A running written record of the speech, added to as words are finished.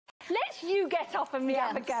let you get off and me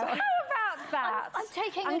have a go. How about that? I'm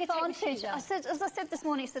taking advantage. As I said this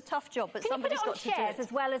morning, it's a tough job, but somebody's got to do it. Can you put it on chairs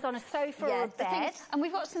as well as on a sofa or a bed? And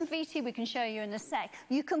we've got some VT we can show you in a sec.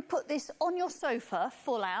 You can put this on your sofa,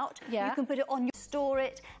 full out. Yeah. You can put it on your store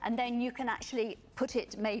it, and then you can actually put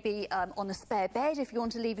it maybe on a spare bed if you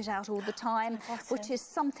want to leave it out all the time, which is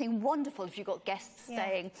something wonderful if you've got guests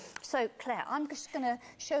staying. So, Claire, I'm just going to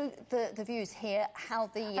show the viewers here how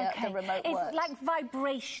the remote works. It's like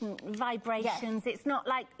vibrations. It's not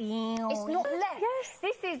like... It's not left. Yes.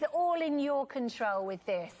 This is all in your control with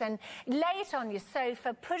this. And lay it on your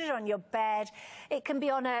sofa, put it on your bed. It can be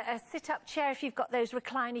on a sit-up chair if you've got those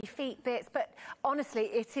recliny feet bits. But honestly,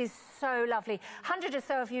 it is so lovely. 100 or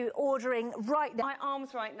so of you ordering right now. My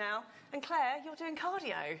arms right now. And Claire, you're doing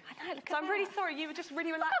cardio. I know, look at so I'm really sorry, you were just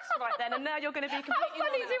really relaxed right then, and now you're going to be completely... How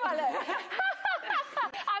funny do I look?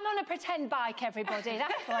 I'm on a pretend bike, everybody.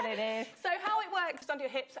 That's what it is. So how it works, under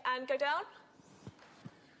your hips and go down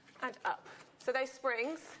and up. So those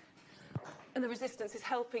springs and the resistance is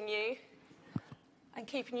helping you and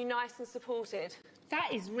keeping you nice and supported.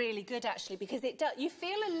 That is really good, actually, because it does. You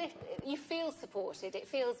feel supported. It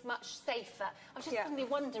feels much safer. I was just suddenly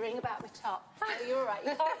wondering about my top. Oh, you're all right.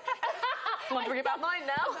 You wondering about mine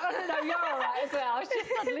now. No, you're all right as well. I just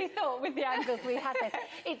suddenly thought with the angles we had there.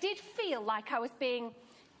 It did feel like I was being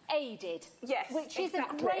aided. Yes, which is a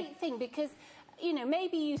great thing because, you know,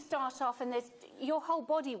 maybe you start off and there's your whole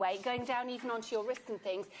body weight going down even onto your wrists and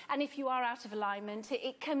things, and if you are out of alignment,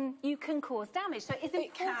 you can cause damage. So it's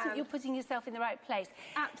important you're putting yourself in the right place.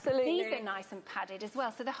 Absolutely. These are nice and padded as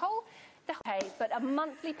well. So the whole pays, but a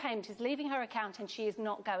monthly payment is leaving her account and she is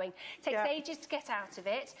not going. It takes ages to get out of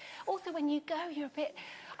it. Also, when you go, you're a bit...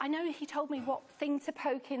 I know he told me what thing to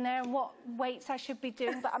poke in there and what weights I should be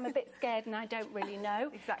doing, but I'm a bit scared and I don't really know.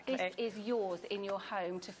 Exactly. This is yours in your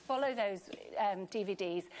home to follow those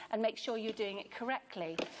DVDs and make sure you're doing it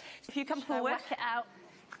correctly. If you come forward... Whack it out.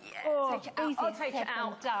 Yeah, take it out. I'll take it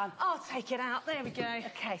out. Done. I'll take it out. There we go.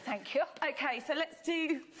 OK, thank you. OK, so let's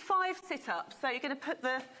do 5 sit-ups. So you're going to put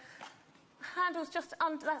the handles just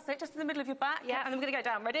under... That's it, just in the middle of your back. Yeah. And I'm going to go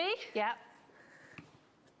down. Ready? Yeah.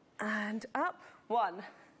 And up. 1.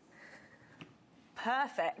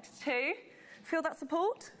 Perfect. 2. Feel that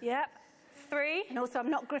support? Yep. 3. And also, I'm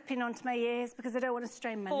not gripping onto my ears because I don't want to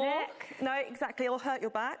strain my 4. neck. No, exactly. It'll hurt your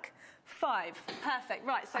back. 5. Perfect.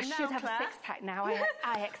 Right, so I now, should have Claire, a six-pack now,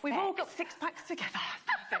 I expect. We've all got 6-packs together.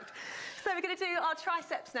 Perfect. So we're going to do our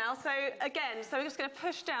triceps now. So, again, we're just going to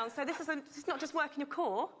push down. So this is not just working your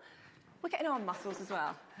core. We're getting arm muscles as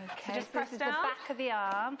well. OK, so just press this is down. the back of the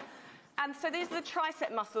arm. And so these are the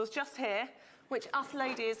tricep muscles just here, which us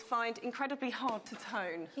ladies find incredibly hard to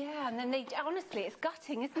tone. Yeah, and then honestly, it's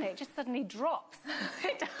gutting, isn't it? It just suddenly drops.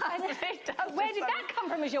 It does, it does. Where did that come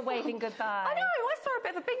from as you're waving goodbye? I know, I saw a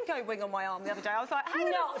bit of a bingo wing on my arm the other day. I was like, hang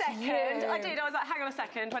on a second. I did, I was like, hang on a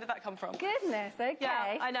second, where did that come from? Goodness, OK.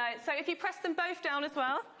 Yeah, I know. So if you press them both down as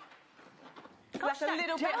well, gosh, that's a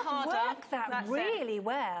little bit harder. Work that really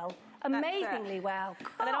well. Amazingly well.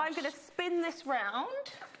 Gosh. And then I'm going to spin this round.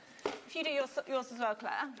 If you do yours as well,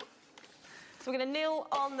 Claire. So we're going to kneel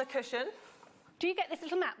on the cushion. Do you get this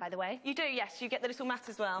little mat, by the way? You do, yes. You get the little mat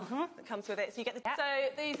as well that comes with it. So you get the... So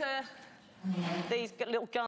these are these little guns.